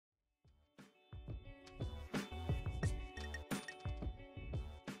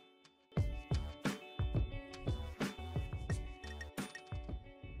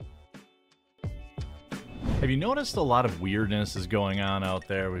Have you noticed a lot of weirdness is going on out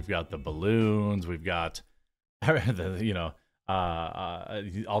there? We've got the balloons, we've got all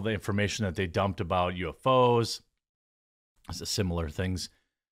the information that they dumped about UFOs, similar things.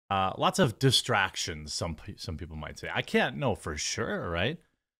 Lots of distractions. Some people might say. I can't know for sure, right?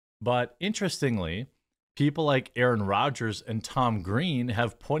 But interestingly, people like Aaron Rodgers and Tom Green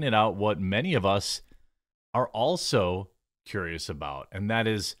have pointed out what many of us are also curious about, and that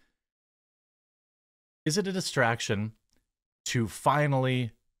is it a distraction to finally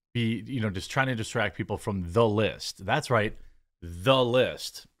be, just trying to distract people from the list? That's right, the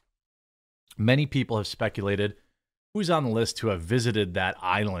list. Many people have speculated who's on the list to have visited that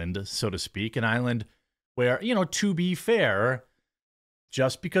island, so to speak, an island where, to be fair,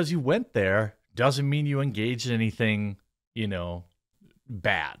 just because you went there doesn't mean you engaged in anything,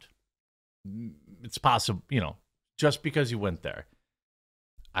 bad. It's possible, just because you went there.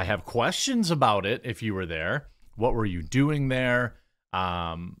 I have questions about it. If you were there, what were you doing there?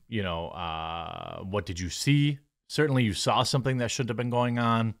 What did you see? Certainly you saw something that shouldn't have been going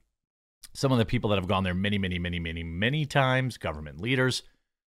on. Some of the people that have gone there many times, government leaders,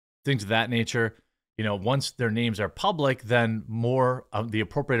 things of that nature, once their names are public, then more of the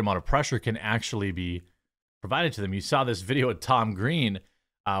appropriate amount of pressure can actually be provided to them. You saw this video of Tom Green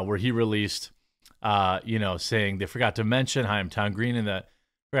where he released, saying they forgot to mention, hi, I'm Tom Green, and that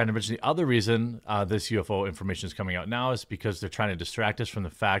forgot to mention the other reason this UFO information is coming out now is because they're trying to distract us from the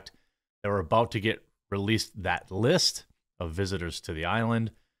fact that we're about to get released that list of visitors to the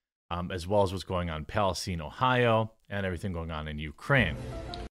island, as well as what's going on in Palestine, Ohio, and everything going on in Ukraine.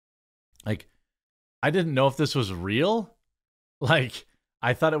 Like, I didn't know if this was real. Like,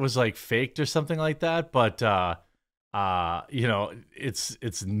 I thought it was like faked or something like that, but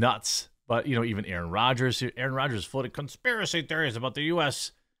it's nuts. But even Aaron Rodgers floated conspiracy theories about the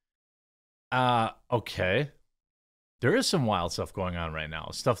U.S. Okay, there is some wild stuff going on right now.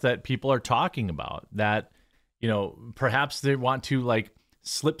 Stuff that people are talking about that, perhaps they want to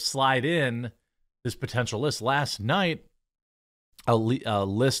slide in this potential list. Last night, a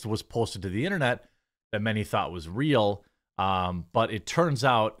list was posted to the internet that many thought was real, but it turns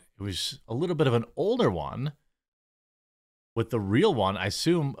out it was a little bit of an older one. With the real one, I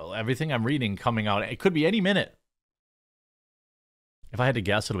assume everything I'm reading coming out, it could be any minute. If I had to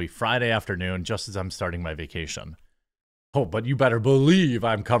guess, it'll be Friday afternoon, just as I'm starting my vacation. Oh, but you better believe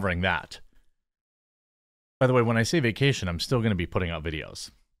I'm covering that. By the way, when I say vacation, I'm still going to be putting out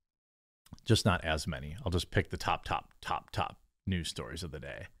videos. Just not as many. I'll just pick the top news stories of the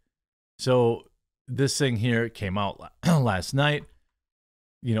day. So this thing here came out last night.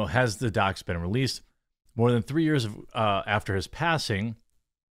 Has the docs been released? More than 3 years after his passing,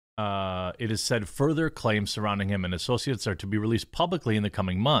 it is said further claims surrounding him and associates are to be released publicly in the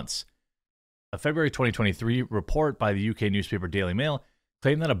coming months. A February 2023 report by the UK newspaper Daily Mail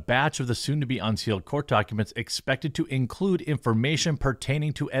claimed that a batch of the soon-to-be unsealed court documents expected to include information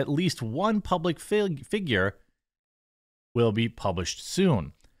pertaining to at least one public figure will be published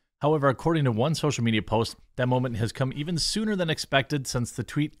soon. However, according to one social media post, that moment has come even sooner than expected since the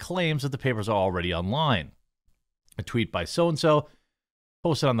tweet claims that the papers are already online. A tweet by so-and-so,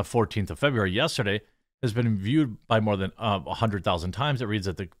 posted on the 14th of February yesterday, has been viewed by more than 100,000 times. It reads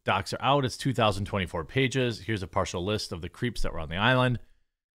that the docs are out. It's 2,024 pages. Here's a partial list of the creeps that were on the island.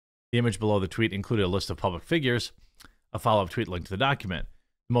 The image below the tweet included a list of public figures. A follow-up tweet linked to the document.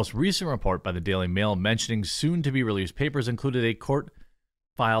 The most recent report by the Daily Mail mentioning soon-to-be-released papers included a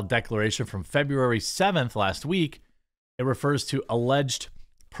court-filed declaration from February 7th last week. It refers to alleged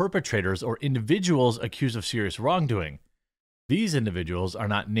perpetrators or individuals accused of serious wrongdoing. These individuals are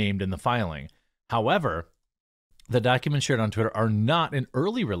not named in the filing. However, the documents shared on Twitter are not an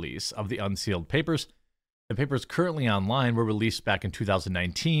early release of the unsealed papers. The papers currently online were released back in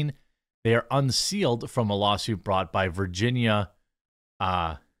 2019. They are unsealed from a lawsuit brought by Virginia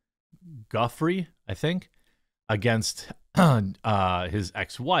Giuffre, I think, against his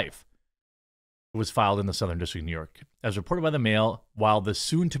ex-wife. It was filed in the Southern District of New York. As reported by the Mail, while the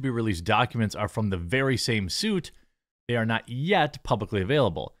soon-to-be-released documents are from the very same suit, they are not yet publicly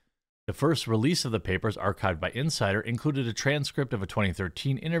available. The first release of the papers, archived by Insider, included a transcript of a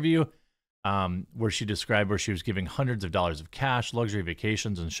 2013 interview where she described where she was giving hundreds of dollars of cash, luxury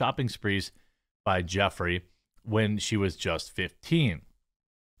vacations, and shopping sprees by Giuffre when she was just 15.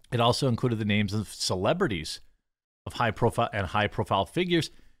 It also included the names of celebrities of high-profile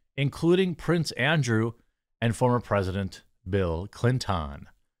figures, including Prince Andrew and former President Bill Clinton.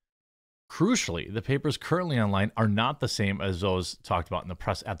 Crucially, the papers currently online are not the same as those talked about in the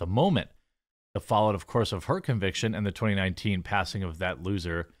press at the moment. The fallout, of course, of her conviction and the 2019 passing of that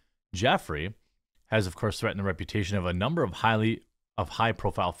loser, Giuffre, has, of course, threatened the reputation of a number of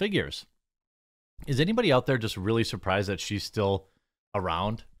high-profile figures. Is anybody out there just really surprised that she's still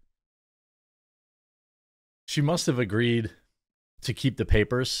around? She must have agreed to keep the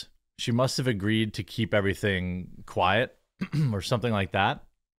papers. She must have agreed to keep everything quiet or something like that.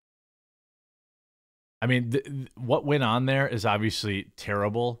 I mean, what went on there is obviously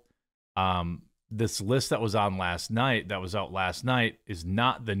terrible. This list that was out last night, is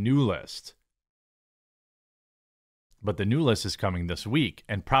not the new list. But the new list is coming this week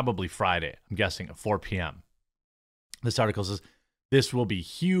and probably Friday, I'm guessing at 4 p.m. This article says, this will be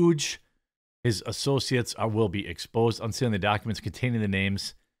huge. His associates will be exposed, unsealing the documents containing the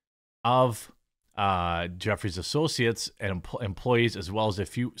names of Jeffrey's associates and employees, as well as a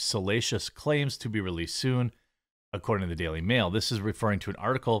few salacious claims to be released soon, according to the Daily Mail. This is referring to an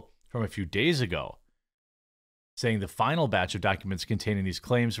article from a few days ago saying the final batch of documents containing these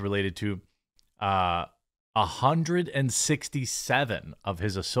claims related to 167 of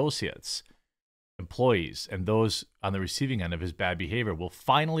his associates, employees, and those on the receiving end of his bad behavior will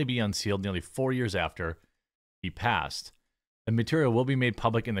finally be unsealed nearly 4 years after he passed. The material will be made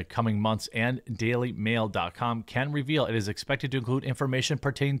public in the coming months, and DailyMail.com can reveal it is expected to include information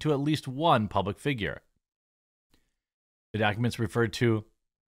pertaining to at least one public figure. The documents referred to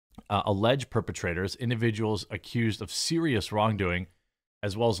alleged perpetrators, individuals accused of serious wrongdoing,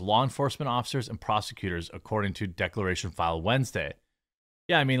 as well as law enforcement officers and prosecutors, according to declaration filed Wednesday.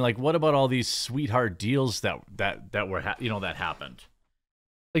 Yeah, I mean, like, what about all these sweetheart deals that happened?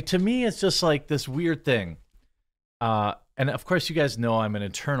 Like, to me, it's just like this weird thing. And of course, you guys know I'm an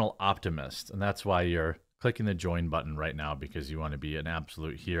eternal optimist, and that's why you're clicking the join button right now, because you want to be an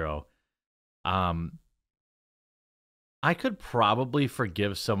absolute hero. I could probably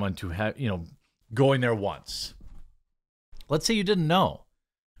forgive someone to have, going there once. Let's say you didn't know,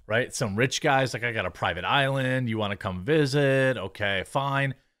 right? Some rich guy's like, I got a private island. You want to come visit? Okay,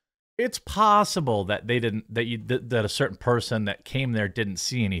 fine. It's possible that they didn't, that a certain person that came there didn't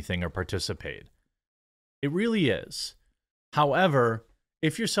see anything or participate. It really is. However,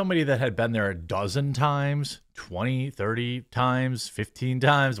 if you're somebody that had been there a dozen times, 20, 30 times, 15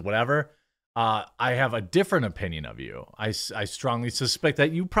 times, whatever, I have a different opinion of you. I strongly suspect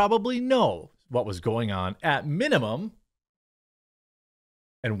that you probably know what was going on at minimum.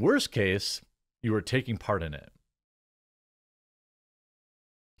 And worst case, you were taking part in it.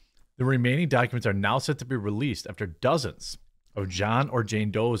 The remaining documents are now set to be released after dozens of John or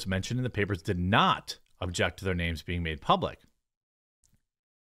Jane Does mentioned in the papers did not object to their names being made public,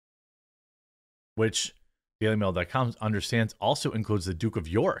 which DailyMail.com understands also includes the Duke of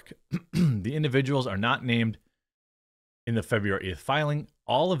York. The individuals are not named in the February 8th filing.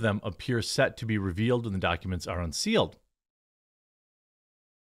 All of them appear set to be revealed when the documents are unsealed.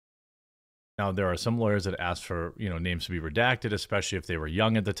 Now, there are some lawyers that ask for, names to be redacted, especially if they were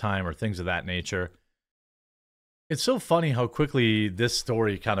young at the time or things of that nature. It's so funny how quickly this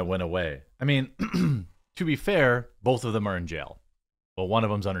story kind of went away. I mean, to be fair, both of them are in jail. Well, one of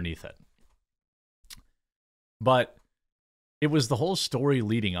them's underneath it. But it was the whole story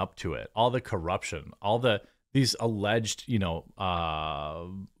leading up to it, all the corruption, these alleged,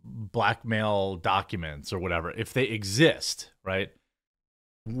 blackmail documents or whatever, if they exist, right?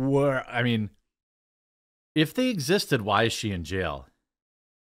 If they existed, why is she in jail?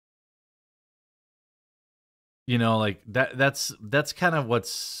 That's kind of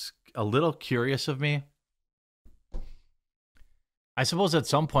what's a little curious of me. I suppose at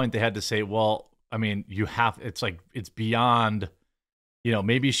some point they had to say, well, it's beyond,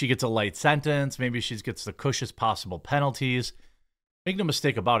 maybe she gets a light sentence. Maybe she gets the cushiest possible penalties. Make no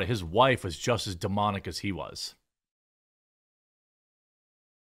mistake about it. His wife was just as demonic as he was.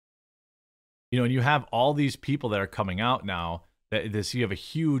 And you have all these people that are coming out now. You have a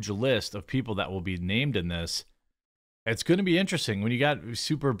huge list of people that will be named in this. It's going to be interesting when you got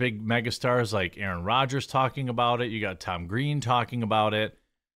super big megastars like Aaron Rodgers talking about it. You got Tom Green talking about it.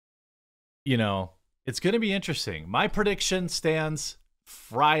 It's going to be interesting. My prediction stands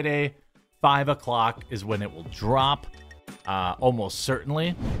Friday, 5 o'clock is when it will drop, almost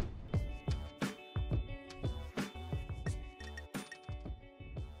certainly.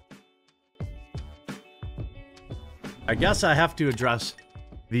 I guess I have to address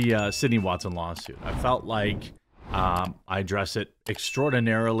the Sydney Watson lawsuit. I felt like I addressed it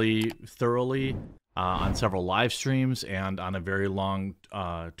extraordinarily thoroughly on several live streams and on a very long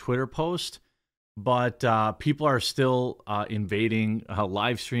Twitter post. But people are still invading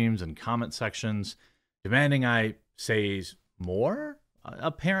live streams and comment sections, demanding I say more,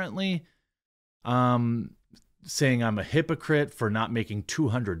 apparently. saying I'm a hypocrite for not making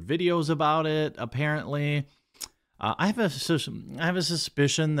 200 videos about it, apparently. I have a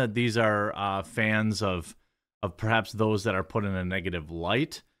suspicion that these are fans of perhaps those that are put in a negative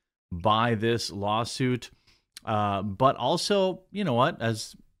light by this lawsuit. But also, you know what?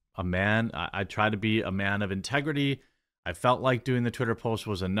 As a man, I try to be a man of integrity. I felt like doing the Twitter post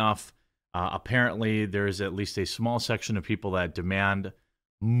was enough. Apparently, there is at least a small section of people that demand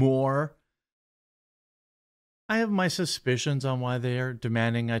more. I have my suspicions on why they are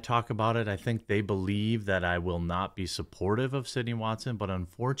demanding I talk about it. I think they believe that I will not be supportive of Sydney Watson, but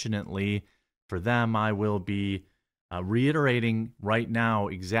unfortunately for them, I will be reiterating right now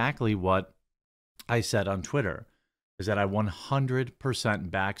exactly what I said on Twitter, is that I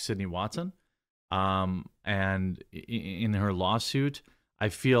 100% back Sydney Watson. And in her lawsuit, I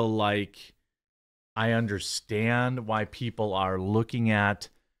feel like I understand why people are looking at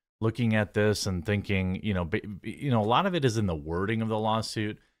this and thinking, a lot of it is in the wording of the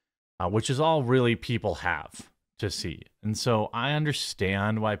lawsuit, which is all really people have to see. And so I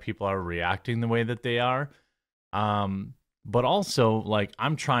understand why people are reacting the way that they are. But also, like,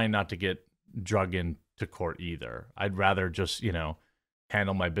 I'm trying not to get drug into court either. I'd rather just,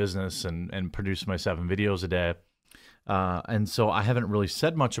 handle my business and produce my 7 videos a day. And so I haven't really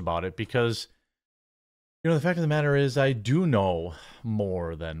said much about it because, the fact of the matter is I do know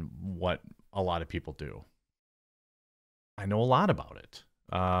more than what a lot of people do. I know a lot about it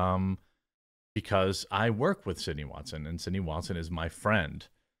because I work with Sydney Watson, and Sydney Watson is my friend.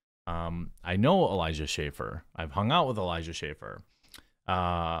 I know Elijah Schaffer. I've hung out with Elijah Schaffer.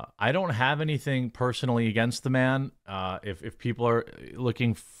 I don't have anything personally against the man. If people are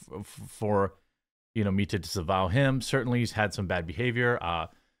looking for, me to disavow him, certainly he's had some bad behavior.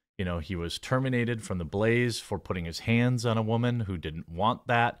 He was terminated from the Blaze for putting his hands on a woman who didn't want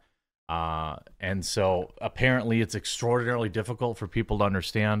that. And so apparently it's extraordinarily difficult for people to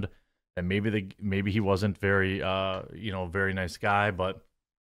understand that maybe he wasn't very, very nice guy, but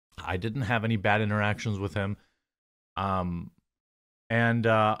I didn't have any bad interactions with him. And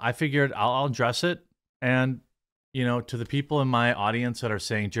I figured I'll address it. And, to the people in my audience that are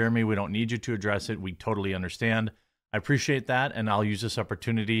saying, Jeremy, we don't need you to address it, we totally understand. I appreciate that. And I'll use this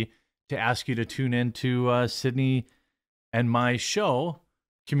opportunity to ask you to tune in to Sydney and my show,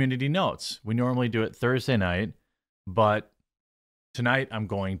 Community Notes. We normally do it Thursday night, but tonight we're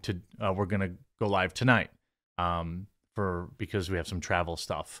going to go live tonight because we have some travel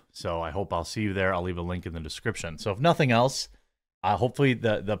stuff. So I hope I'll see you there. I'll leave a link in the description. So if nothing else, hopefully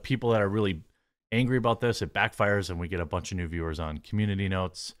the people that are really angry about this, it backfires and we get a bunch of new viewers on Community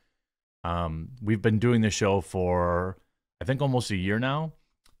Notes. We've been doing this show for, I think, almost a year now.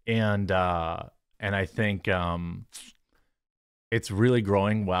 And I think it's really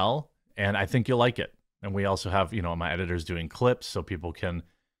growing well, and I think you'll like it. And we also have, my editors doing clips so people can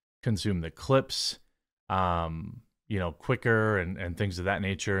consume the clips, quicker and things of that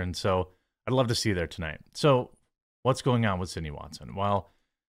nature. And so I'd love to see you there tonight. So what's going on with Sydney Watson? Well,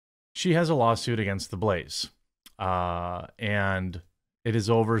 she has a lawsuit against the Blaze, and it is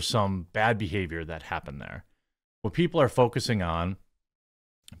over some bad behavior that happened there. What people are focusing on,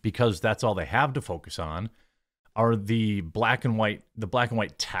 because that's all they have to focus on, are the black and white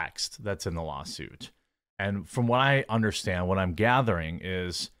text that's in the lawsuit. And from what I understand, what I'm gathering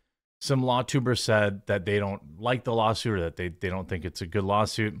is some law tubers said that they don't like the lawsuit, or that they don't think it's a good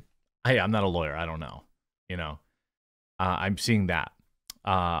lawsuit. Hey, I'm not a lawyer. I don't know. I'm seeing that.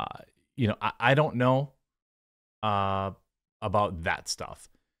 I don't know about that stuff.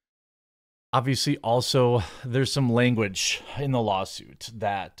 Obviously, also, there's some language in the lawsuit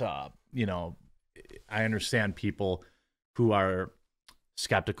that, I understand people who are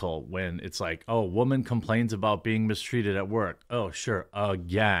skeptical when it's like, oh, woman complains about being mistreated at work. Oh, sure,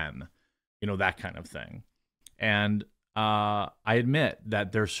 again, that kind of thing. And I admit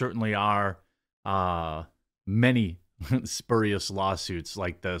that there certainly are many spurious lawsuits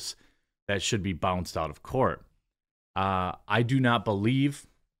like this that should be bounced out of court. I do not believe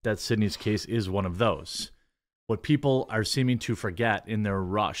that Sydney's case is one of those. What people are seeming to forget in their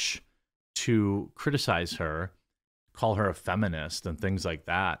rush to criticize her, call her a feminist and things like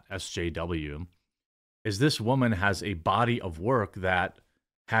that, SJW, is this woman has a body of work that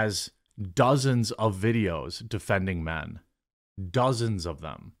has dozens of videos defending men. Dozens of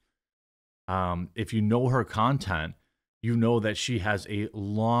them. If you know her content, you know that she has a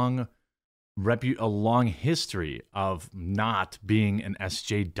long history of not being an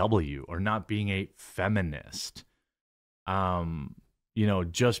SJW or not being a feminist.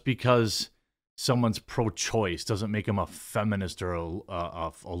 Just because someone's pro-choice doesn't make them a feminist or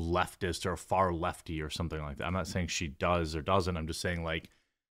a leftist or a far lefty or something like that. I'm not saying she does or doesn't. I'm just saying like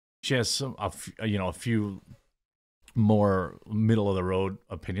she has a few more middle of the road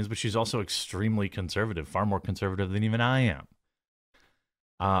opinions, but she's also extremely conservative, far more conservative than even I am.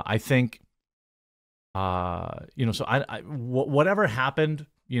 I think, so whatever happened,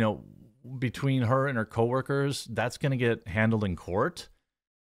 between her and her coworkers, that's going to get handled in court.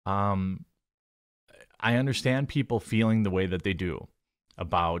 I understand people feeling the way that they do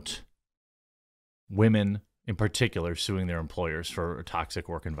about women in particular suing their employers for a toxic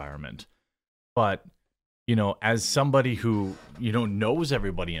work environment. But, as somebody who, knows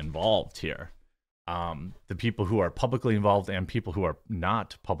everybody involved here, the people who are publicly involved and people who are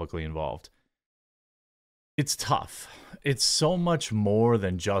not publicly involved, it's tough. It's so much more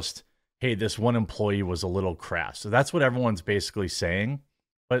than just, hey, this one employee was a little crass. So that's what everyone's basically saying.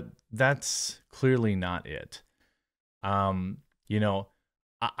 But that's clearly not it. I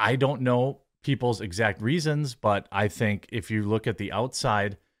don't know people's exact reasons, but I think if you look at the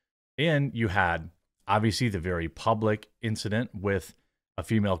outside, and you had obviously the very public incident with a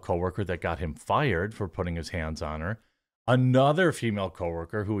female coworker that got him fired for putting his hands on her, another female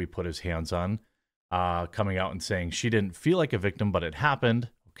coworker who he put his hands on, coming out and saying she didn't feel like a victim, but it happened.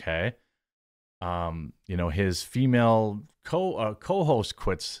 Okay. His female co-host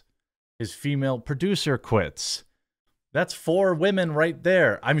quits. His female producer quits. That's 4 women right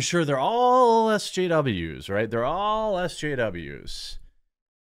there. I'm sure they're all SJWs, right? They're all SJWs.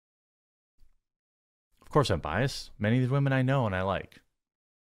 Of course, I'm biased. Many of these women I know and I like.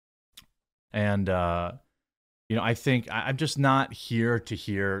 And, I think I'm just not here to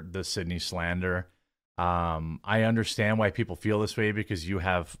hear the Sydney slander. I understand why people feel this way because you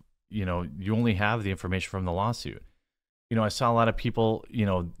have, you only have the information from the lawsuit. I saw a lot of people,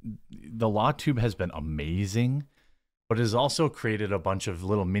 the LawTube has been amazing, but it has also created a bunch of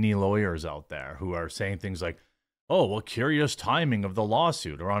little mini lawyers out there who are saying things like, oh, well, curious timing of the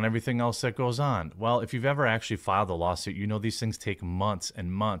lawsuit or on everything else that goes on. Well, if you've ever actually filed a lawsuit, these things take months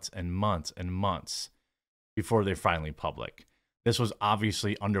and months and months and months before they're finally public. This was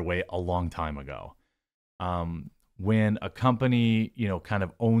obviously underway a long time ago. When a company, kind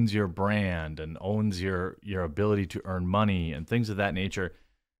of owns your brand and owns your ability to earn money and things of that nature,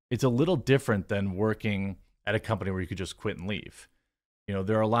 it's a little different than working at a company where you could just quit and leave.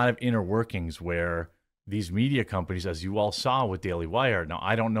 There are a lot of inner workings where these media companies, as you all saw with Daily Wire, now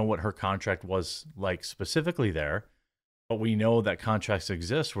I don't know what her contract was like specifically there, but we know that contracts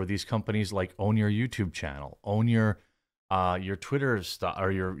exist where these companies like own your YouTube channel, own your Twitter stuff,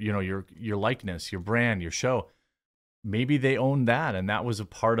 or your likeness, your brand, your show. Maybe they own that, and that was a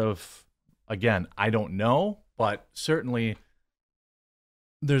part of, again, I don't know, but certainly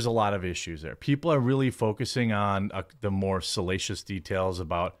there's a lot of issues there. People are really focusing on the more salacious details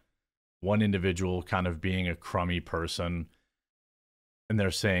about one individual kind of being a crummy person, and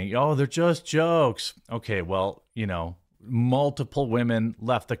they're saying, oh, they're just jokes. Okay, well, multiple women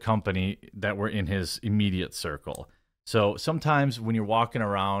left the company that were in his immediate circle. So sometimes when you're walking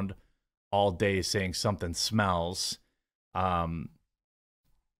around all day saying something smells, and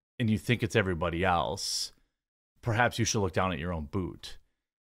you think it's everybody else, perhaps you should look down at your own boot.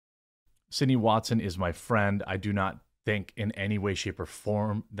 Sydney Watson is my friend. I do not think in any way, shape, or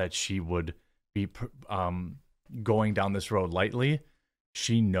form that she would be going down this road lightly.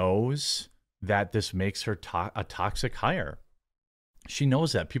 She knows that this makes her a toxic hire. She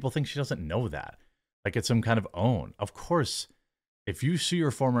knows that. People think she doesn't know that. Like it's some kind of own. Of course, if you sue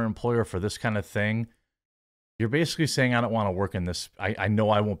your former employer for this kind of thing, you're basically saying, I don't want to work in this. I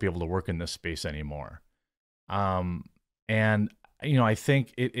know I won't be able to work in this space anymore. And, I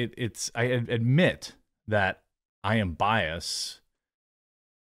think I admit that I am biased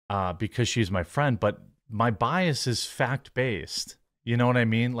because she's my friend, but my bias is fact-based. You know what I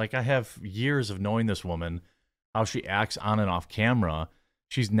mean? Like I have years of knowing this woman, how she acts on and off camera.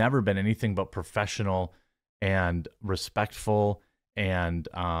 She's never been anything but professional and respectful and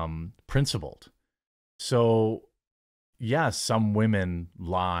principled. So, yes, some women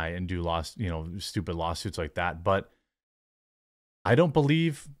lie and do stupid lawsuits like that, but I don't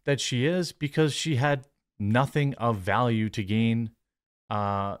believe that she is because she had nothing of value to gain,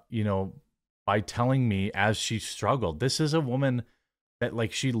 by telling me as she struggled. This is a woman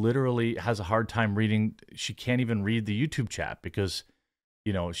that she literally has a hard time reading. She can't even read the YouTube chat because,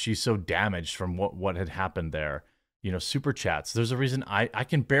 she's so damaged from what had happened there. Super chats. There's a reason I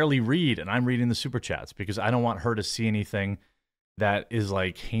can barely read and I'm reading the super chats because I don't want her to see anything that is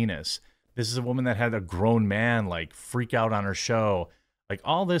heinous. This is a woman that had a grown man freak out on her show.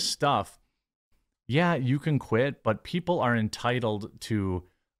 All this stuff yeah, you can quit, but people are entitled to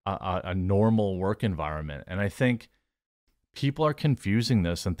a normal work environment. And I think people are confusing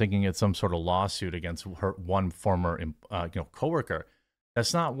this and thinking it's some sort of lawsuit against her one former coworker.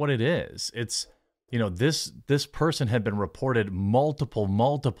 That's not what it is. It's, this person had been reported multiple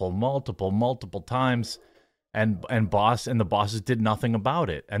times, and the bosses did nothing about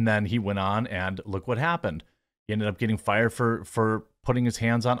it. And then he went on, and look what happened. He ended up getting fired for putting his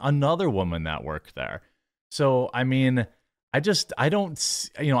hands on another woman that worked there. So I mean, I don't,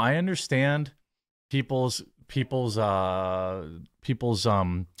 I understand people's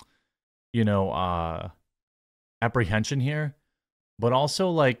apprehension here, but also,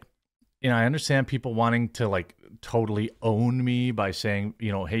 like, I understand people wanting to, like, totally own me by saying,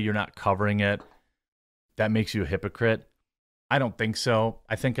 hey, you're not covering it. That makes you a hypocrite. I don't think so.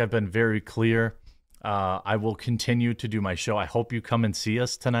 I think I've been very clear. I will continue to do my show. I hope you come and see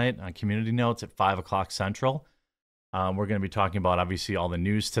us tonight on Community Notes at 5 o'clock Central. We're going to be talking about, obviously, all the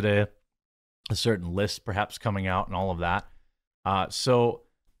news today, a certain list perhaps coming out, and all of that. So,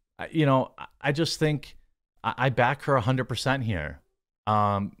 I just think I back her 100% here.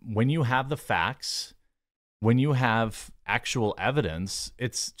 When you have the facts, when you have actual evidence,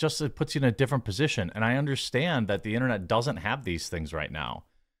 it puts you in a different position. And I understand that the internet doesn't have these things right now.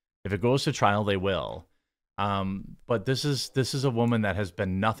 If it goes to trial, they will. But this is a woman that has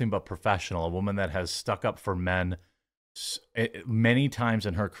been nothing but professional, a woman that has stuck up for men many times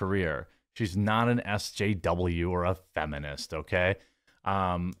in her career. She's not an SJW or a feminist, okay?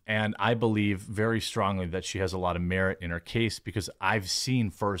 And I believe very strongly that she has a lot of merit in her case, because I've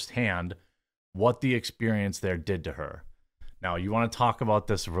seen firsthand what the experience there did to her. Now, you want to talk about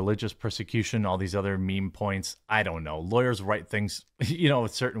this religious persecution, all these other meme points? I don't know. Lawyers write things, a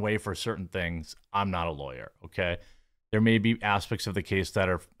certain way for certain things. I'm not a lawyer, okay? There may be aspects of the case that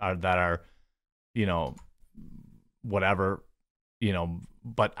are whatever,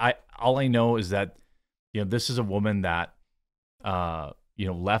 but all I know is that, this is a woman that,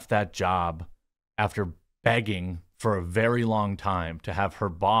 left that job after begging for a very long time to have her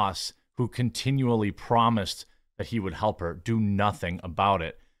boss, who continually promised that he would help her, do nothing about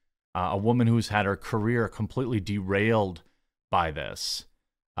it. A woman who's had her career completely derailed by this.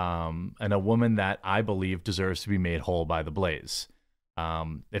 And a woman that I believe deserves to be made whole by the Blaze.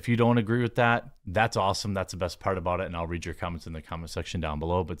 If you don't agree with that, that's awesome. That's the best part about it. And I'll read your comments in the comment section down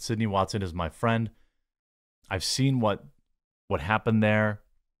below. But Sydney Watson is my friend. I've seen what happened there,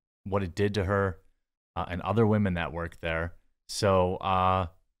 what it did to her, and other women that work there. So,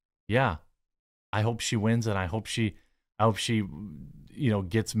 yeah, I hope she wins, and I hope she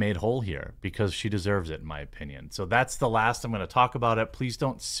gets made whole here, because she deserves it, in my opinion. So that's the last I'm going to talk about it. Please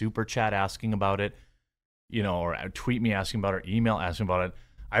don't super chat asking about it, or tweet me asking about it, or email asking about it.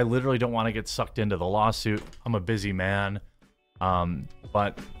 I literally don't want to get sucked into the lawsuit. I'm a busy man,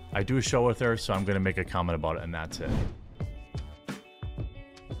 but I do a show with her, so I'm going to make a comment about it, and that's it.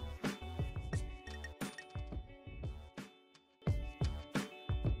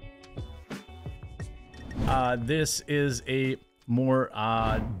 This is a more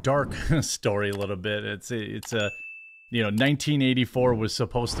dark story a little bit. It's a 1984 was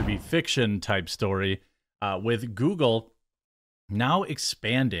supposed to be fiction type story, with Google now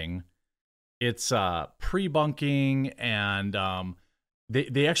expanding its pre-bunking, and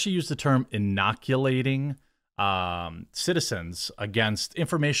they actually use the term inoculating citizens against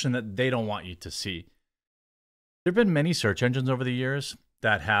information that they don't want you to see. There have been many search engines over the years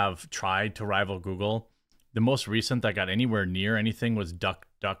that have tried to rival Google. The most recent that got anywhere near anything was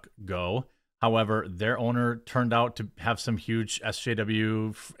DuckDuckGo. However, their owner turned out to have some huge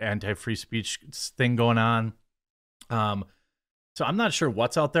SJW anti-free speech thing going on. So I'm not sure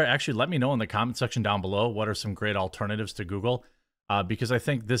what's out there. Actually, let me know in the comment section down below what are some great alternatives to Google, because I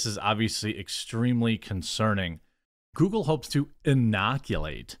think this is obviously extremely concerning. Google hopes to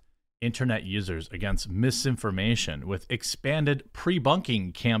inoculate internet users against misinformation with expanded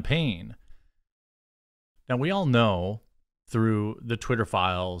pre-bunking campaign. Now, we all know through the Twitter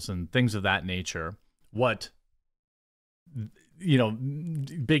files and things of that nature what,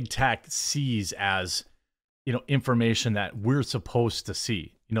 big tech sees as, information that we're supposed to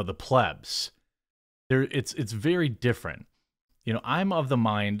see, the plebs. It's very different. I'm of the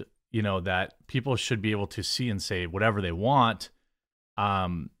mind, that people should be able to see and say whatever they want,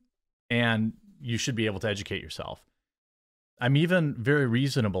 and you should be able to educate yourself. I'm even very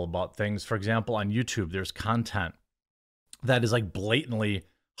reasonable about things. For example, on YouTube, there's content that is like blatantly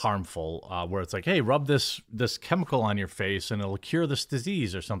harmful, where it's like, hey, rub this chemical on your face and it'll cure this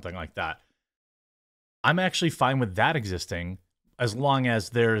disease or something like that. I'm actually fine with that existing, as long as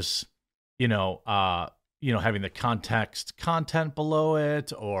there's, having the content below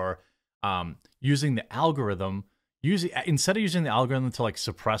it, or using the algorithm, instead of using the algorithm to like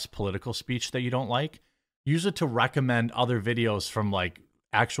suppress political speech that you don't like, use it to recommend other videos from like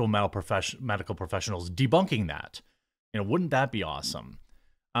actual medical professionals debunking that. Wouldn't that be awesome?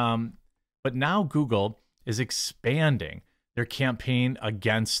 But now Google is expanding their campaign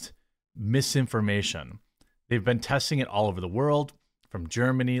against misinformation. They've been testing it all over the world, from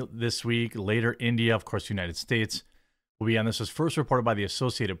Germany this week, later India, of course, United States will be on. This was first reported by the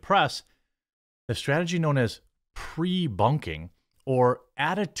Associated Press. The strategy known as pre-bunking or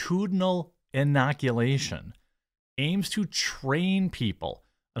attitudinal inoculation aims to train people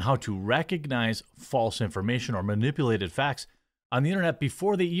on how to recognize false information or manipulated facts on the internet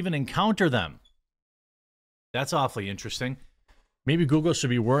before they even encounter them. That's awfully interesting. Maybe Google should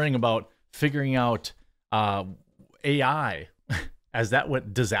be worrying about figuring out AI, as that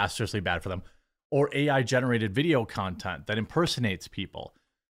went disastrously bad for them, or AI-generated video content that impersonates people.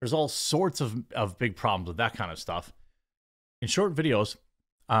 There's all sorts of big problems with that kind of stuff. In short videos,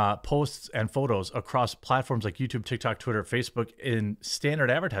 posts, and photos across platforms like YouTube, TikTok, Twitter, Facebook, in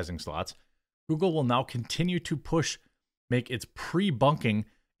standard advertising slots, Google will now continue to make its pre-bunking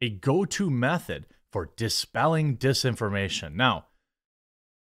a go-to method for dispelling disinformation. Now,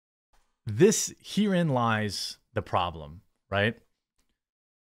 herein lies the problem, right?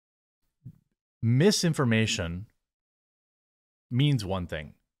 Misinformation means one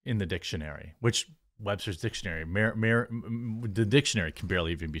thing in the dictionary, which Webster's dictionary, the dictionary can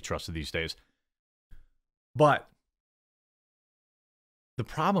barely even be trusted these days. But the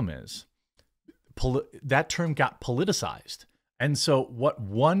problem is that term got politicized. And so what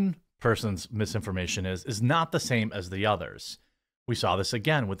one person's misinformation is not the same as the others. We saw this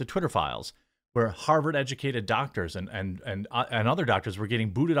again with the Twitter files, where Harvard-educated doctors and other doctors were getting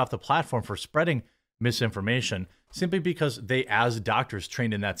booted off the platform for spreading misinformation simply because they, as doctors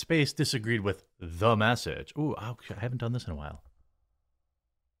trained in that space, disagreed with the message. Ooh, I haven't done this in a while.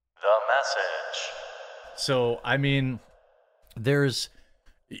 The message. So, I mean,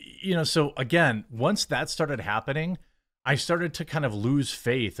 so again, once that started happening, I started to kind of lose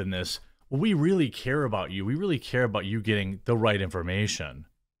faith in this. Well, we really care about you. We really care about you getting the right information.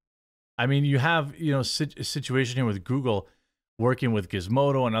 I mean, you have, a situation here with Google working with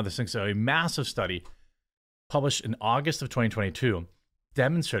Gizmodo and other things. So a massive study published in August of 2022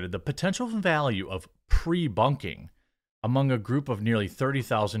 demonstrated the potential value of pre-bunking among a group of nearly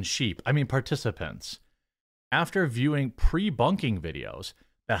 30,000 participants. After viewing pre-bunking videos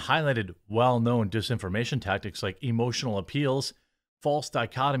that highlighted well-known disinformation tactics like emotional appeals, false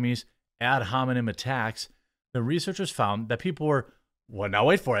dichotomies, ad hominem attacks, the researchers found that people were, now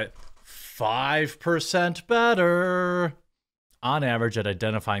wait for it, 5% better on average at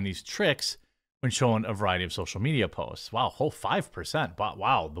identifying these tricks when shown a variety of social media posts. Wow, whole 5%.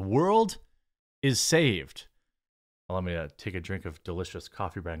 Wow, the world is saved. Well, let me take a drink of delicious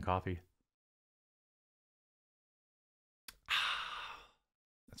coffee brand coffee.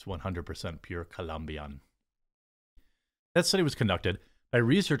 That's 100% pure Colombian. That study was conducted by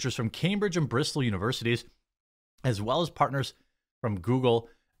researchers from Cambridge and Bristol universities, as well as partners from Google,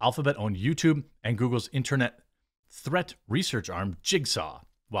 Alphabet-owned YouTube, and Google's internet threat research arm, Jigsaw.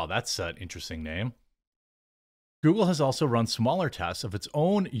 Wow, that's an interesting name. Google has also run smaller tests of its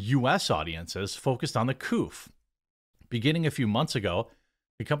own US audiences focused on the COOF. Beginning a few months ago,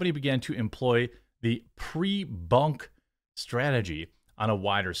 the company began to employ the pre-bunk strategy on a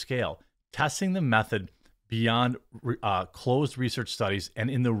wider scale, testing the method beyond closed research studies and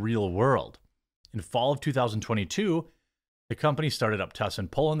in the real world. In fall of 2022, the company started up tests in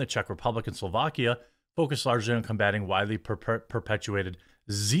Poland, the Czech Republic, and Slovakia, focused largely on combating widely perpetuated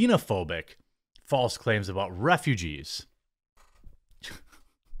xenophobic false claims about refugees.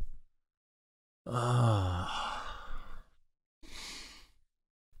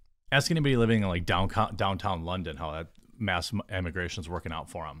 Ask anybody living in like downtown London how that mass immigration is working out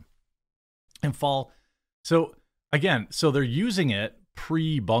for them. In fall, so they're using it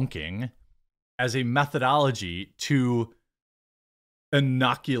pre-bunking as a methodology to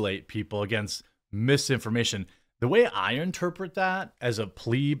inoculate people against misinformation. The way I interpret that as a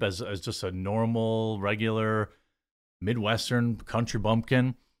plebe, as just a normal, regular Midwestern country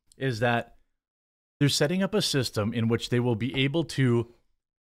bumpkin, is that they're setting up a system in which they will be able to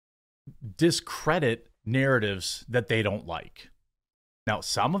discredit narratives that they don't like. Now,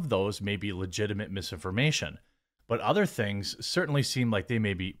 some of those may be legitimate misinformation, but other things certainly seem like they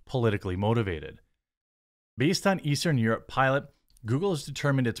may be politically motivated. Based on Eastern Europe pilot, Google has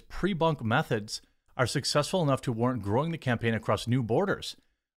determined its pre-bunk methods are successful enough to warrant growing the campaign across new borders,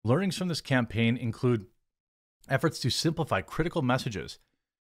 Learnings from this campaign include efforts to simplify critical messages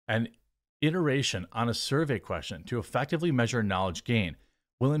and iteration on a survey question to effectively measure knowledge gain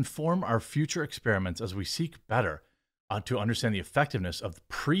will inform our future experiments as we seek better to understand the effectiveness of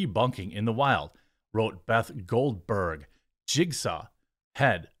pre-bunking in the wild, wrote Beth Goldberg, Jigsaw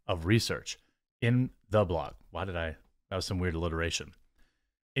head of research, in the blog. That was some weird alliteration.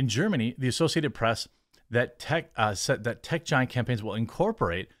 In Germany, the Associated Press said that tech giant campaigns will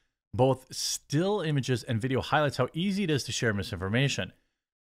incorporate both still images and video highlights how easy it is to share misinformation.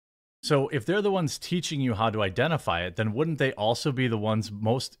 So if they're the ones teaching you how to identify it, then wouldn't they also be the ones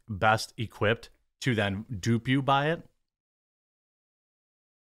most best equipped to then dupe you by it?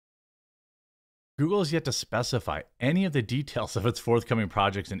 Google has yet to specify any of the details of its forthcoming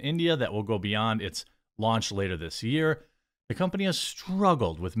projects in India that will go beyond its launch later this year. The company has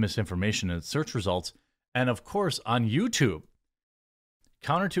struggled with misinformation in its search results and, of course, on YouTube.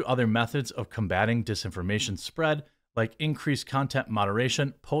 Counter to other methods of combating disinformation spread, like increased content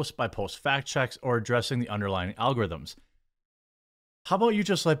moderation, post-by-post fact checks, or addressing the underlying algorithms. How about you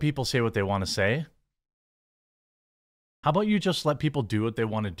just let people say what they want to say? How about you just let people do what they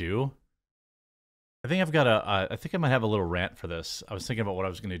want to do? I think I think I might have a little rant for this. I was thinking about what I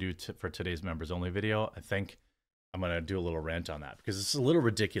was going to do for today's members only video. I think I'm going to do a little rant on that because it's a little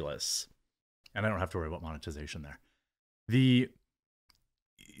ridiculous. And I don't have to worry about monetization there. The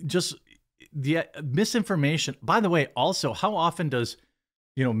misinformation, by the way, also, how often does,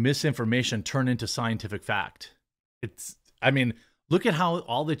 misinformation turn into scientific fact? Look at how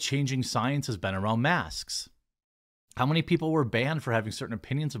all the changing science has been around masks. How many people were banned for having certain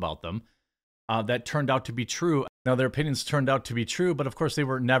opinions about them that turned out to be true? Now, their opinions turned out to be true, but of course they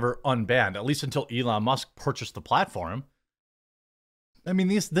were never unbanned, at least until Elon Musk purchased the platform. I mean,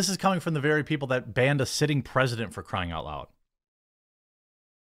 this is coming from the very people that banned a sitting president, for crying out loud.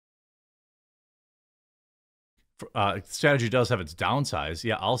 Strategy does have its downsides.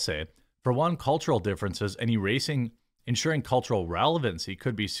 Yeah, I'll say. For one, cultural differences and ensuring cultural relevancy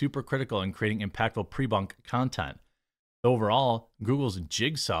could be super critical in creating impactful pre-bunk content. Overall, Google's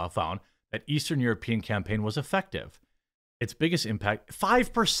Jigsaw found that Eastern European campaign was effective. Its biggest impact,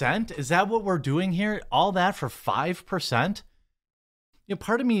 5%? Is that what we're doing here? All that for 5%?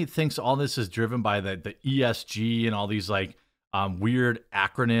 Part of me thinks all this is driven by the ESG and all these weird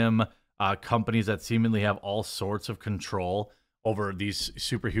acronym companies that seemingly have all sorts of control over these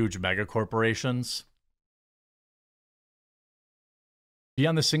super huge mega corporations.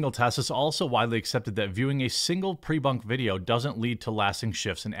 Beyond the single test, it's also widely accepted that viewing a single pre-bunk video doesn't lead to lasting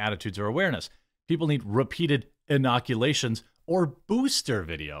shifts in attitudes or awareness. People need repeated inoculations or booster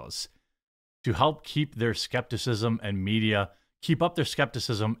videos to help keep up their skepticism and media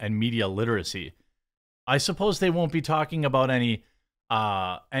literacy. I suppose they won't be talking about any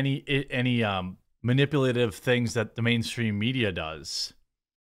manipulative things that the mainstream media does.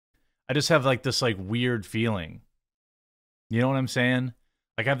 I just have this weird feeling. You know what I'm saying?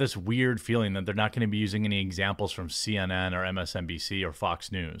 I have this weird feeling that they're not going to be using any examples from CNN or MSNBC or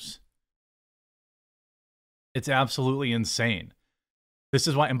Fox News. It's absolutely insane. This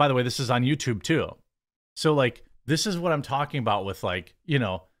is why, and by the way, this is on YouTube too. So this is what I'm talking about with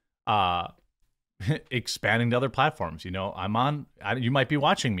expanding to other platforms. You might be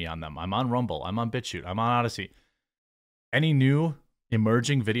watching me on them. I'm on Rumble. I'm on BitChute. I'm on Odyssey. Any new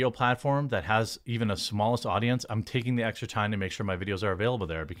emerging video platform that has even a smallest audience, I'm taking the extra time to make sure my videos are available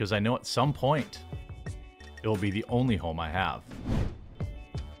there because I know at some point it will be the only home I have.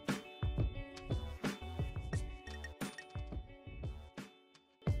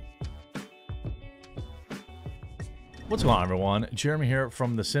 What's going on, everyone? Jeremy here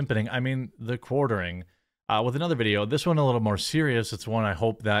from the Quartering, with another video. This one a little more serious. It's one I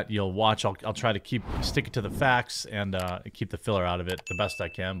hope that you'll watch. I'll try to stick it to the facts and keep the filler out of it the best I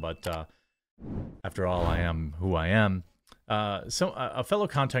can. But after all, I am who I am. A fellow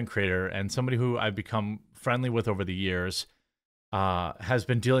content creator and somebody who I've become friendly with over the years has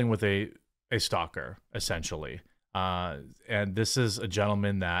been dealing with a stalker, essentially. And this is a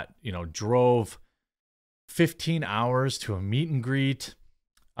gentleman that drove 15 hours to a meet and greet,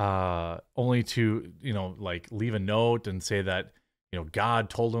 only to, leave a note and say that, God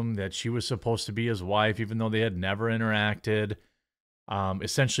told him that she was supposed to be his wife, even though they had never interacted.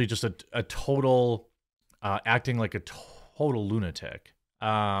 Essentially just a total, acting like a total lunatic.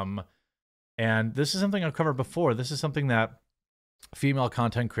 And this is something I've covered before. This is something that female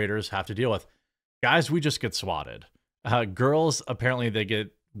content creators have to deal with. Guys, we just get swatted. Girls, apparently they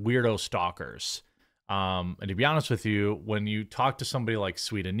get weirdo stalkers. And to be honest with you, when you talk to somebody like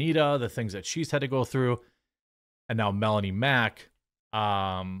Sweet Anita, the things that she's had to go through, and now Melanie Mack,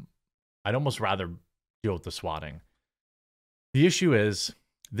 I'd almost rather deal with the swatting. The issue is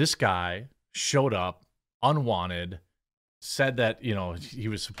this guy showed up unwanted, said that, you know, he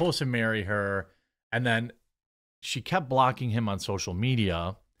was supposed to marry her, and then she kept blocking him on social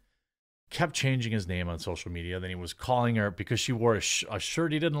media, kept changing his name on social media. Then he was calling her because she wore a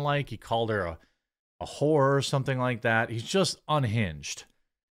shirt he didn't like. He called her a whore or something like that. He's just unhinged.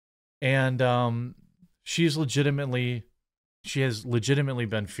 And she has legitimately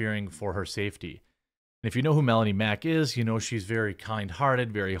been fearing for her safety. And if you know who Melanie Mack is, you know she's very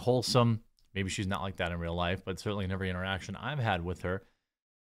kind-hearted, very wholesome. Maybe she's not like that in real life, but certainly in every interaction I've had with her,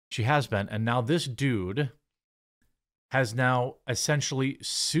 she has been. And now this dude has now essentially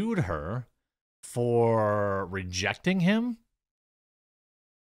sued her for rejecting him.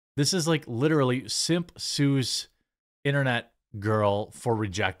 This is like literally simp sues internet girl for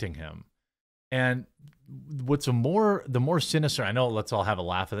rejecting him. And what's the more sinister, I know let's all have a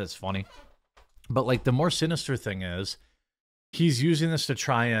laugh at it, it's funny, but like the more sinister thing is he's using this to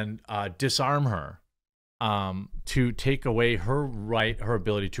try and disarm her, to take away her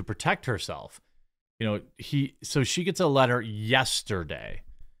ability to protect herself. You know, so she gets a letter yesterday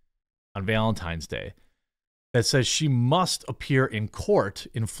on Valentine's Day that says she must appear in court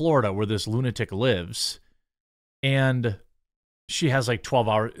in Florida where this lunatic lives. And she has like 12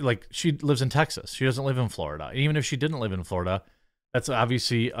 hours, like she lives in Texas. She doesn't live in Florida. Even if she didn't live in Florida, that's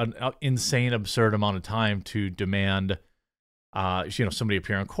obviously an insane, absurd amount of time to demand, you know, somebody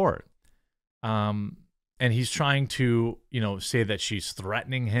appear in court. And he's trying to, you know, say that she's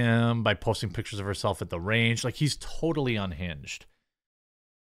threatening him by posting pictures of herself at the range. Like he's totally unhinged.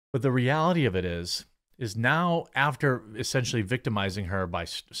 But the reality of it is now after essentially victimizing her by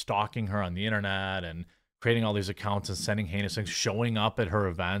stalking her on the internet and creating all these accounts and sending heinous things, showing up at her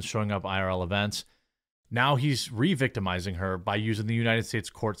events, showing up IRL events, now he's re-victimizing her by using the United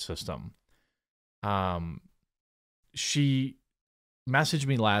States court system. She messaged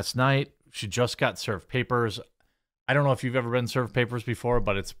me last night. She just got served papers. I don't know if you've ever been served papers before,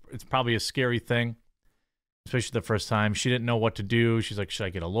 but it's probably a scary thing, especially the first time. She didn't know what to do. She's like, should I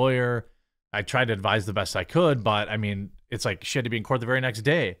get a lawyer? I tried to advise the best I could, but I mean, it's like she had to be in court the very next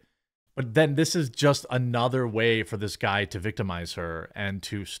day. But then this is just another way for this guy to victimize her and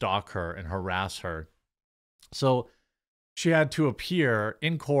to stalk her and harass her. So she had to appear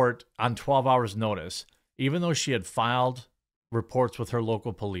in court on 12 hours notice, even though she had filed reports with her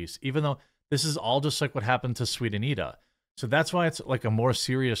local police, even though this is all just like what happened to Sweet Anita. So that's why it's like a more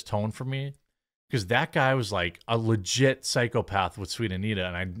serious tone for me, because that guy was like a legit psychopath with Sweet Anita,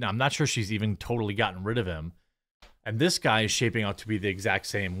 and I'm not sure she's even totally gotten rid of him. And this guy is shaping out to be the exact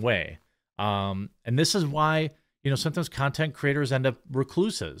same way. And this is why, you know, sometimes content creators end up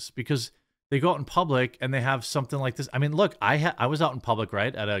recluses, because they go out in public and they have something like this. I mean, look, I was out in public,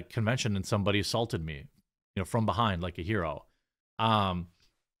 right, at a convention, and somebody assaulted me, you know, from behind like a hero.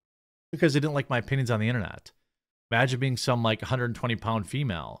 Because they didn't like my opinions on the internet. Imagine being some like 120-pound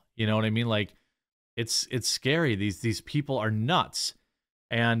female. You know what I mean? Like, it's scary. These people are nuts.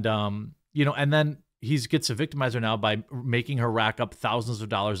 And you know, and then he gets to victimize her now by making her rack up thousands of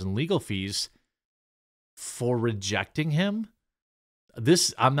dollars in legal fees for rejecting him.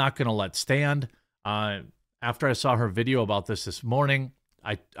 This I'm not going to let stand. After I saw her video about this morning,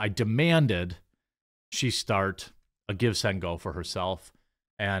 I demanded she start a Give, Send, Go for herself.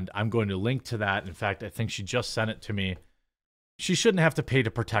 And I'm going to link to that. In fact, I think she just sent it to me. She shouldn't have to pay to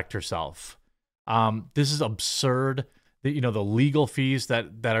protect herself. This is absurd. You know, the legal fees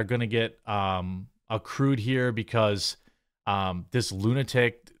that are going to get accrued here because this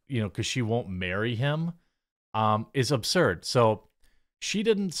lunatic, you know, because she won't marry him, is absurd. So she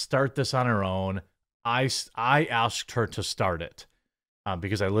didn't start this on her own. I asked her to start it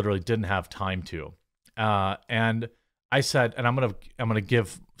because I literally didn't have time to. And I said, and I'm gonna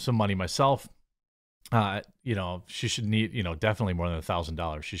give some money myself. You know, she should need, you know, definitely more than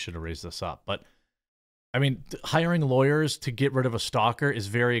 $1,000. She should have raised this up. But I mean, hiring lawyers to get rid of a stalker is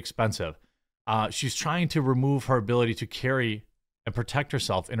very expensive. She's trying to remove her ability to carry and protect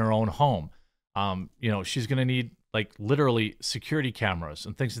herself in her own home. You know, she's gonna need like literally security cameras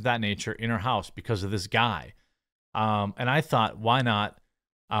and things of that nature in her house because of this guy. And I thought, why not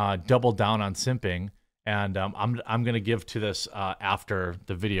double down on simping? And I'm going to give to this after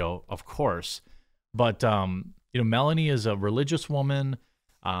the video, of course. But, you know, Melanie is a religious woman.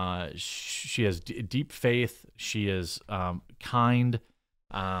 She has deep faith. She is kind.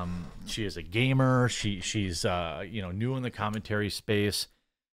 She is a gamer. She's you know, new in the commentary space.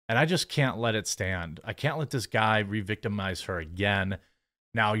 And I just can't let it stand. I can't let this guy re-victimize her again,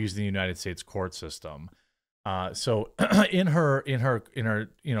 now using the United States court system. So in her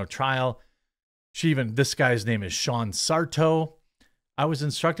trial, this guy's name is Sean Sarto. I was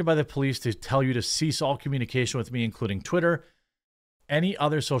instructed by the police to tell you to cease all communication with me, including Twitter, any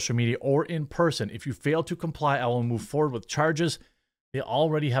other social media, or in person. If you fail to comply, I will move forward with charges. They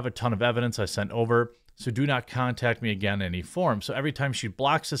already have a ton of evidence I sent over, so do not contact me again in any form. So every time she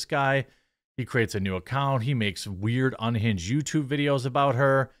blocks this guy, he creates a new account. He makes weird, unhinged YouTube videos about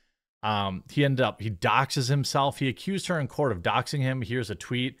her. He doxes himself. He accused her in court of doxing him. Here's a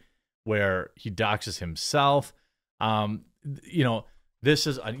tweet where he doxes himself. This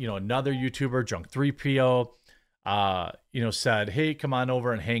is another YouTuber, Drunk 3PO, said, hey, come on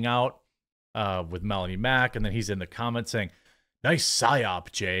over and hang out with Melanie Mack. And then he's in the comments saying, nice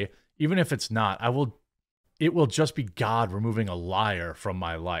psyop, Jay. Even if it's not, it will just be God removing a liar from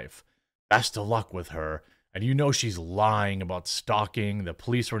my life. Best of luck with her. And she's lying about stalking. The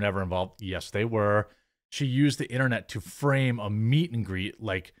police were never involved. Yes, they were. She used the internet to frame a meet and greet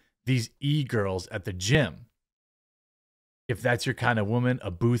like these e-girls at the gym. If that's your kind of woman,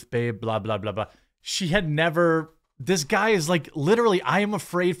 a booth babe, blah, blah, blah, blah. She had never... This guy is like, literally, I am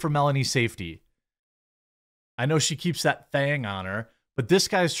afraid for Melanie's safety. I know she keeps that thing on her, but this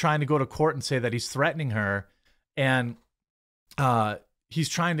guy's trying to go to court and say that he's threatening her, and he's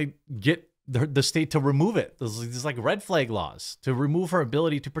trying to get the state to remove it. There's like red flag laws to remove her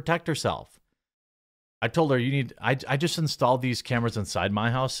ability to protect herself. I told her, I just installed these cameras inside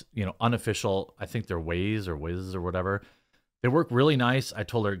my house, unofficial. I think they're Waze or Wiz or whatever. They work really nice. I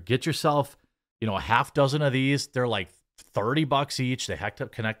told her, get yourself, a half dozen of these. They're like $30 each. They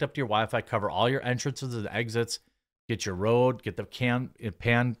connect up to your Wi-Fi, cover all your entrances and exits, get your road, get the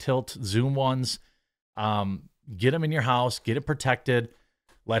pan, tilt, zoom ones, get them in your house, get it protected,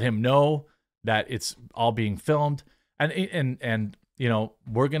 let him know that it's all being filmed. And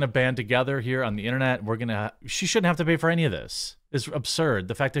we're going to band together here on the internet. She shouldn't have to pay for any of this. It's absurd.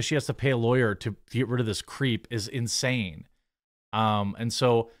 The fact that she has to pay a lawyer to get rid of this creep is insane. And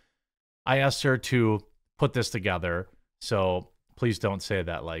so I asked her to put this together. So please don't say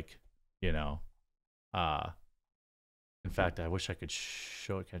that, in fact, I wish I could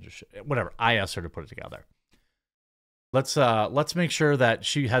show it. Can't just show it. Whatever. I asked her to put it together. Let's make sure that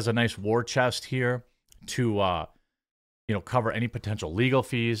she has a nice war chest here to, cover any potential legal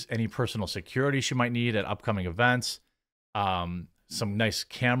fees, any personal security she might need at upcoming events, some nice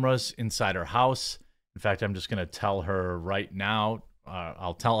cameras inside her house. In fact, I'm just going to tell her right now.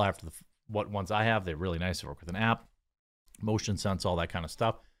 I'll tell her after what ones I have. They're really nice to work with an app, motion sense, all that kind of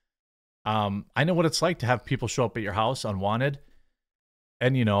stuff. I know what it's like to have people show up at your house unwanted.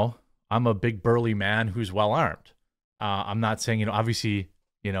 And, I'm a big burly man who's well armed. I'm not saying, obviously,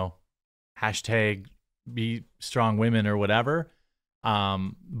 hashtag be strong women or whatever.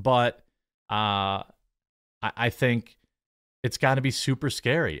 But I think it's got to be super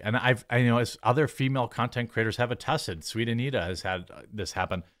scary. And I know as other female content creators have attested, Sweet Anita has had this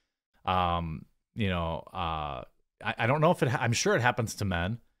happen. I don't know if I'm sure it happens to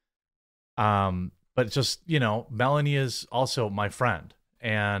men. But just, Melanie is also my friend.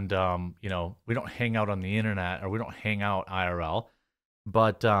 And, we don't hang out on the internet or we don't hang out IRL.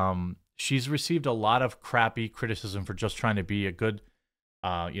 But she's received a lot of crappy criticism for just trying to be a good,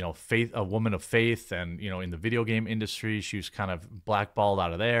 a woman of faith. And, in the video game industry, she was kind of blackballed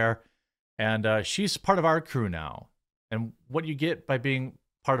out of there. And she's part of our crew now. And what you get by being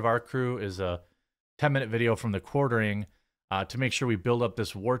part of our crew is a 10-minute video from the quartering to make sure we build up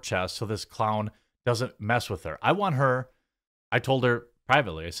this war chest so this clown doesn't mess with her. I told her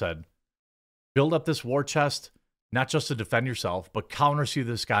privately, I said, build up this war chest, not just to defend yourself, but countersue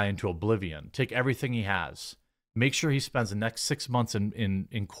this guy into oblivion. Take everything he has. Make sure he spends the next 6 months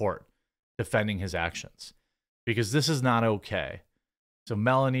in court defending his actions, because this is not okay. So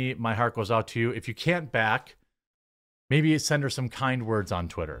Melanie, my heart goes out to you. If you can't back, maybe send her some kind words on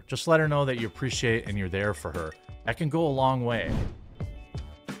Twitter. Just let her know that you appreciate and you're there for her. That can go a long way.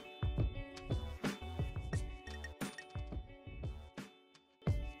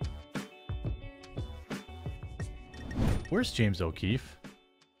 Where's James O'Keefe?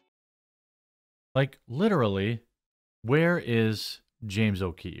 Like, literally, where is James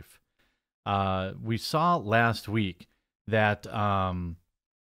O'Keefe? We saw last week that, that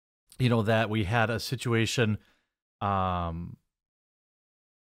we had a situation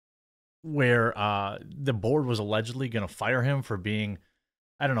where the board was allegedly going to fire him for being,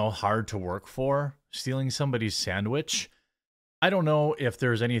 hard to work for, stealing somebody's sandwich. I don't know if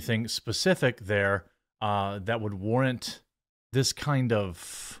there's anything specific there that would warrant this kind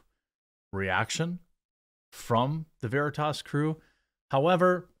of reaction from the Veritas crew.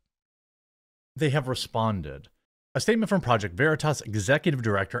 However, they have responded. A statement from Project Veritas executive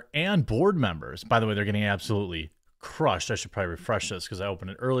director and board members. By the way, they're getting absolutely crushed. I should probably refresh this because I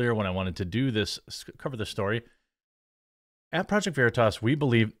opened it earlier when I wanted to do this, cover this story. At Project Veritas, we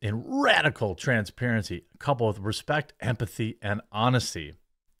believe in radical transparency coupled with respect, empathy, and honesty.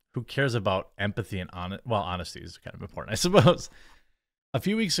 Who cares about empathy and honesty? Well, honesty is kind of important, I suppose. A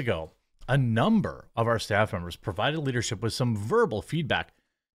few weeks ago, a number of our staff members provided leadership with some verbal feedback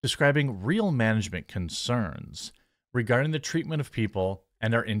describing real management concerns regarding the treatment of people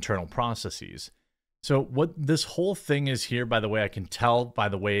and our internal processes. So what this whole thing is here, by the way, I can tell by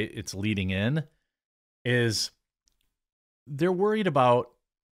the way it's leading in, is they're trying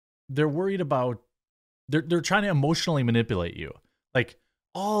to emotionally manipulate you. Like,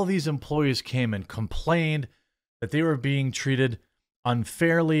 all these employees came and complained that they were being treated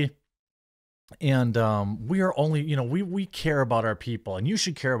unfairly. And we are only, we care about our people, and you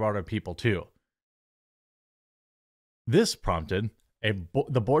should care about our people too. This prompted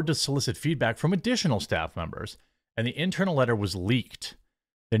the board to solicit feedback from additional staff members, and the internal letter was leaked.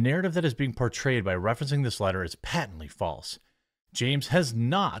 The narrative that is being portrayed by referencing this letter is patently false. James has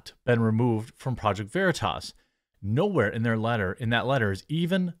not been removed from Project Veritas. Nowhere in that letter is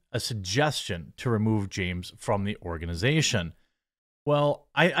even a suggestion to remove James from the organization. Well,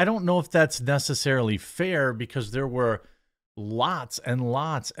 I don't know if that's necessarily fair, because there were lots and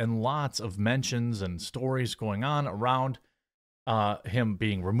lots and lots of mentions and stories going on around him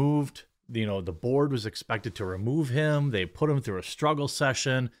being removed. The board was expected to remove him. They put him through a struggle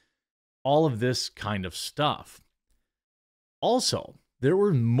session, all of this kind of stuff. Also, there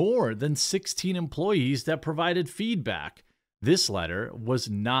were more than 16 employees that provided feedback. This letter was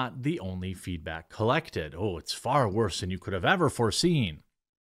not the only feedback collected. Oh, it's far worse than you could have ever foreseen.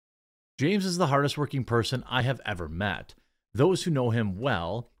 James is the hardest working person I have ever met. Those who know him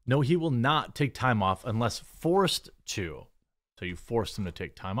well know he will not take time off unless forced to. So you forced him to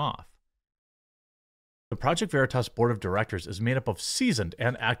take time off. The Project Veritas Board of Directors is made up of seasoned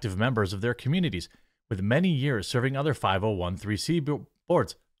and active members of their communities with many years serving other 501(c)(3)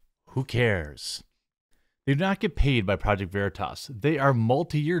 boards. Who cares? They do not get paid by Project Veritas. They are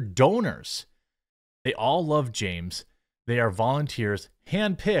multi-year donors. They all love James. They are volunteers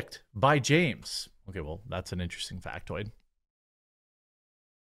handpicked by James. Okay, well, that's an interesting factoid.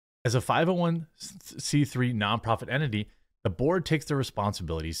 As a 501(c)(3) nonprofit entity, the board takes their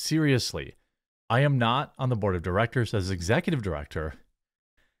responsibilities seriously. I am not on the board of directors as executive director.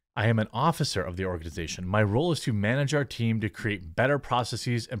 I am an officer of the organization. My role is to manage our team to create better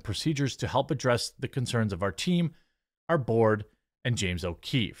processes and procedures to help address the concerns of our team, our board, and James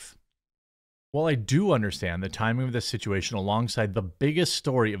O'Keefe. While I do understand the timing of this situation alongside the biggest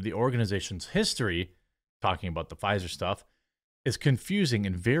story of the organization's history, talking about the Pfizer stuff, is confusing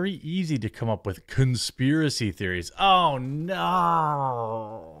and very easy to come up with conspiracy theories. Oh,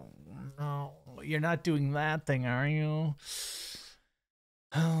 no. No, you're not doing that thing, are you?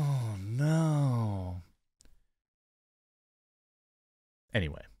 Oh, no.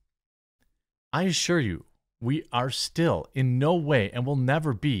 Anyway, I assure you, we are still in no way and will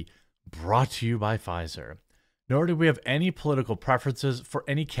never be brought to you by Pfizer. Nor do we have any political preferences for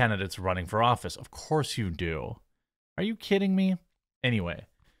any candidates running for office. Of course you do. Are you kidding me? Anyway,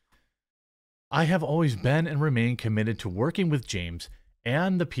 I have always been and remain committed to working with James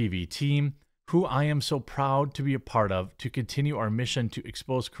and the PV team, who I am so proud to be a part of, to continue our mission to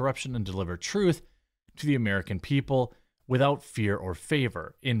expose corruption and deliver truth to the American people without fear or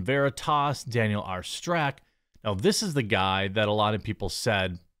favor. In Veritas, Daniel R. Strack. Now, this is the guy that a lot of people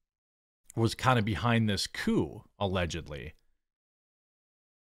said was kind of behind this coup, allegedly,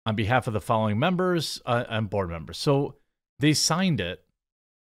 on behalf of the following members and board members. So they signed it,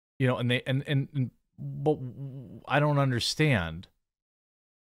 but I don't understand.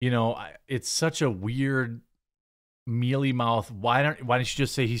 It's such a weird mealy mouth. Why don't you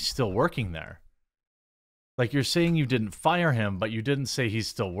just say he's still working there? Like, you're saying you didn't fire him, but you didn't say he's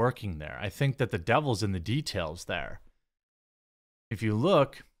still working there. I think that the devil's in the details there. If you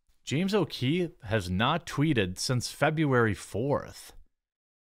look, James O'Keefe has not tweeted since February 4th.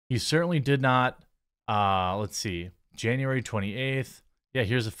 He certainly did not, let's see, January 28th. Yeah,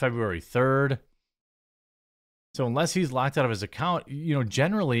 here's a February 3rd. So unless he's locked out of his account,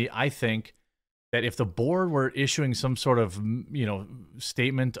 generally I think that if the board were issuing some sort of,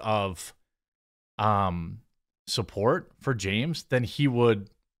 statement of support for James, then he would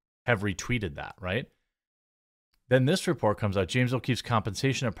have retweeted that, right? Then this report comes out. James O'Keefe's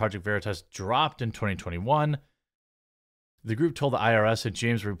compensation at Project Veritas dropped in 2021. The group told the IRS that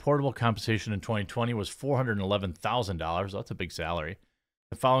James' reportable compensation in 2020 was $411,000. That's a big salary.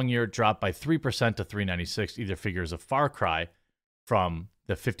 The following year, it dropped by 3% to 396. Either figure is a far cry from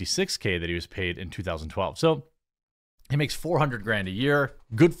the 56K that he was paid in 2012. So he makes 400 grand a year.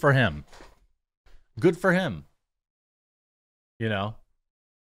 Good for him. Good for him. You know,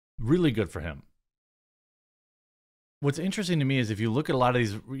 really good for him. What's interesting to me is if you look at a lot of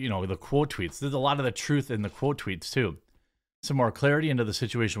these, you know, the quote tweets, there's a lot of the truth in the quote tweets too. Some more clarity into the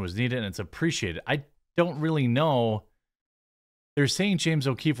situation was needed, and it's appreciated. I don't really know. They're saying James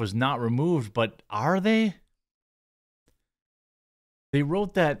O'Keefe was not removed, but are they? They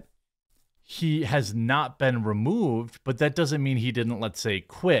wrote that he has not been removed, but that doesn't mean he didn't, let's say,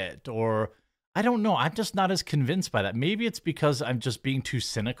 quit, or I don't know. I'm just not as convinced by that. Maybe it's because I'm just being too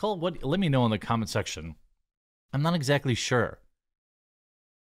cynical. Let me know in the comment section. I'm not exactly sure.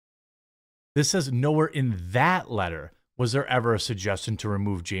 This says nowhere in that letter was there ever a suggestion to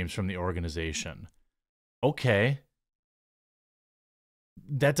remove James from the organization. Okay.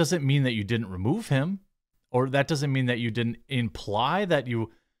 That doesn't mean that you didn't remove him, or that doesn't mean that you didn't imply that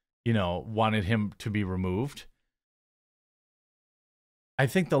you wanted him to be removed. I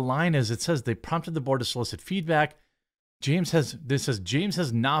think the line is, it says they prompted the board to solicit feedback. James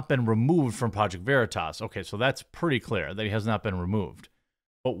has not been removed from Project Veritas. Okay, so that's pretty clear that he has not been removed.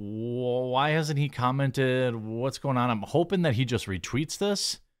 But why hasn't he commented? What's going on? I'm hoping that he just retweets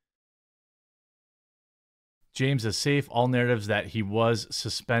this. James is safe. All narratives that he was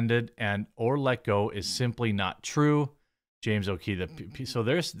suspended and or let go is simply not true. James O'Keefe. So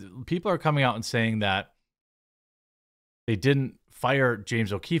there's people are coming out and saying that they didn't fire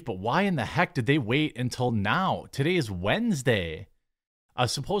James O'Keefe, but why in the heck did they wait until now? Today is Wednesday.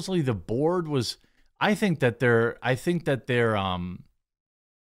 Supposedly the board was. I think that they're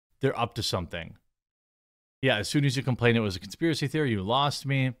up to something. Yeah, as soon as you complain it was a conspiracy theory, you lost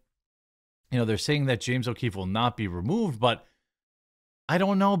me. You know, they're saying that James O'Keefe will not be removed, but I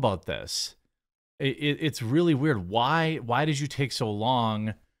don't know about this. It's really weird. Why did you take so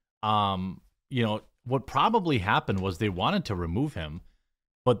long? You know, what probably happened was they wanted to remove him,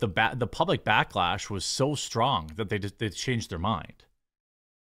 but the public backlash was so strong that they changed their mind.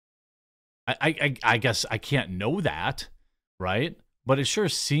 I guess I can't know that, right? But it sure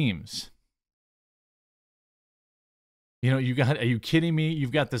seems. You know, are you kidding me?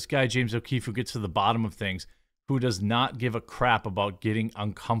 You've got this guy, James O'Keefe, who gets to the bottom of things, who does not give a crap about getting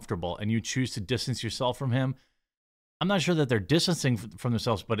uncomfortable, and you choose to distance yourself from him. I'm not sure that they're distancing from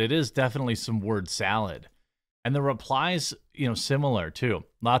themselves, but it is definitely some word salad. And the replies, you know, similar too.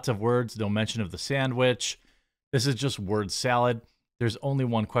 Lots of words, no mention of the sandwich. This is just word salad. There's only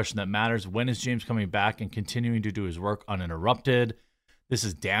one question that matters. When is James coming back and continuing to do his work uninterrupted? This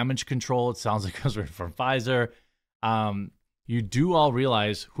is damage control. It sounds like it was written from Pfizer. You do all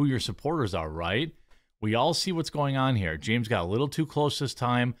realize who your supporters are, right? We all see what's going on here. James got a little too close this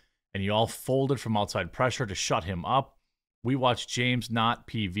time, and you all folded from outside pressure to shut him up. We watched James, not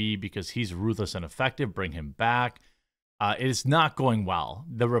PV, because he's ruthless and effective. Bring him back. It is not going well.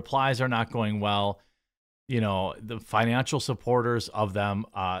 The replies are not going well. You know, the financial supporters of them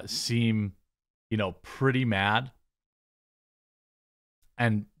seem, you know, pretty mad.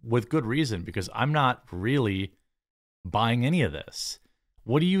 And with good reason, because I'm not really buying any of this.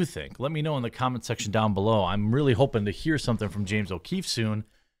 What do you think? Let me know in the comment section down below. I'm really hoping to hear something from James O'Keefe soon.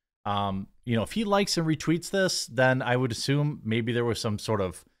 You know, if he likes and retweets this, then I would assume maybe there was some sort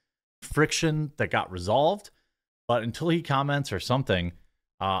of friction that got resolved. But until he comments or something,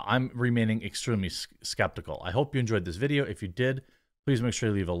 I'm remaining extremely skeptical. I hope you enjoyed this video. If you did, please make sure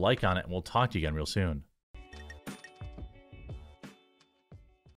you leave a like on it, and we'll talk to you again real soon.